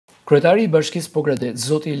Kryetari i Bashkisë Pogradec,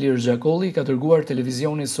 zoti Xhakolli, ka dërguar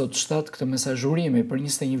televizionit Sot7 këtë mesazhurimi për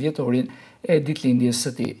 21 vjetorin e ditëlindjes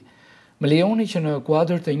së tij. Më lejoni që në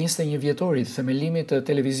kuadër të 21 vjetorit themelimit të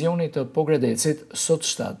televizionit të Pogradecit,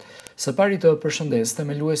 Sot7, së pari të përshëndes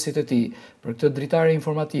themeluesit e tij për këtë dritare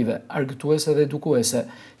informative, argëtuese dhe edukuese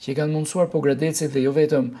që i kanë mundësuar Pogradecit dhe jo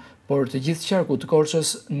vetëm, por të gjithë qarku të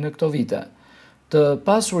Korçës në këto vite. Të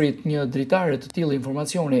pasurit një dritare të tillë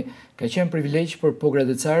informacioni ka qenë privilegj për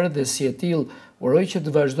pogradecarët dhe si e tillë uroj që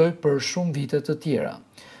të vazhdoj për shumë vite të tjera.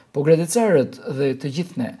 Pogradecarët dhe të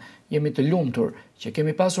gjithë ne jemi të lumtur që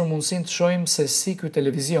kemi pasur mundësinë të shohim se si ky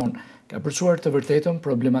televizion ka përçuar të vërtetën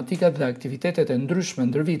problematikat dhe aktivitetet e ndryshme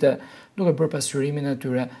ndër vite, duke bërë pasqyrimin e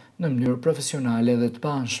tyre në mënyrë profesionale dhe të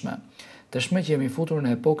paanshme. Tashmë që jemi futur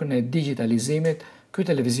në epokën e digitalizimit, ky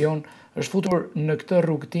televizion është futur në këtë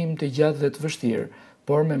rrugëtim të gjatë dhe të vështirë,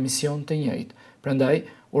 por me mision të njëjtë. Prandaj,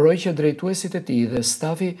 uroj që drejtuesit e tij dhe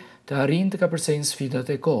stafi të arrijnë të kapërcejnë sfidat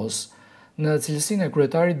e kohës. Në cilësinë e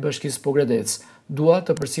kryetarit të Bashkisë Pogradec, dua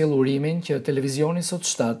të përcjell urimin që televizioni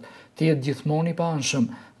Sot7 të jetë gjithmonë i paanshëm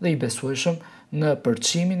dhe i besueshëm në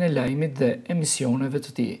përçimin e lajmit dhe emisioneve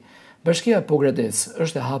të tij. Bashkia Pogradec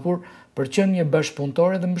është e hapur për të qenë një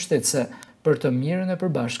bashkëpunëtore dhe mbështetëse për të mirën e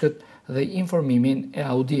përbashkët dhe informimin e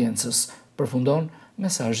audiencës, përfundon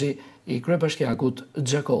mesazhi i kryebashkiakut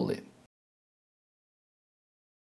Xhakolli.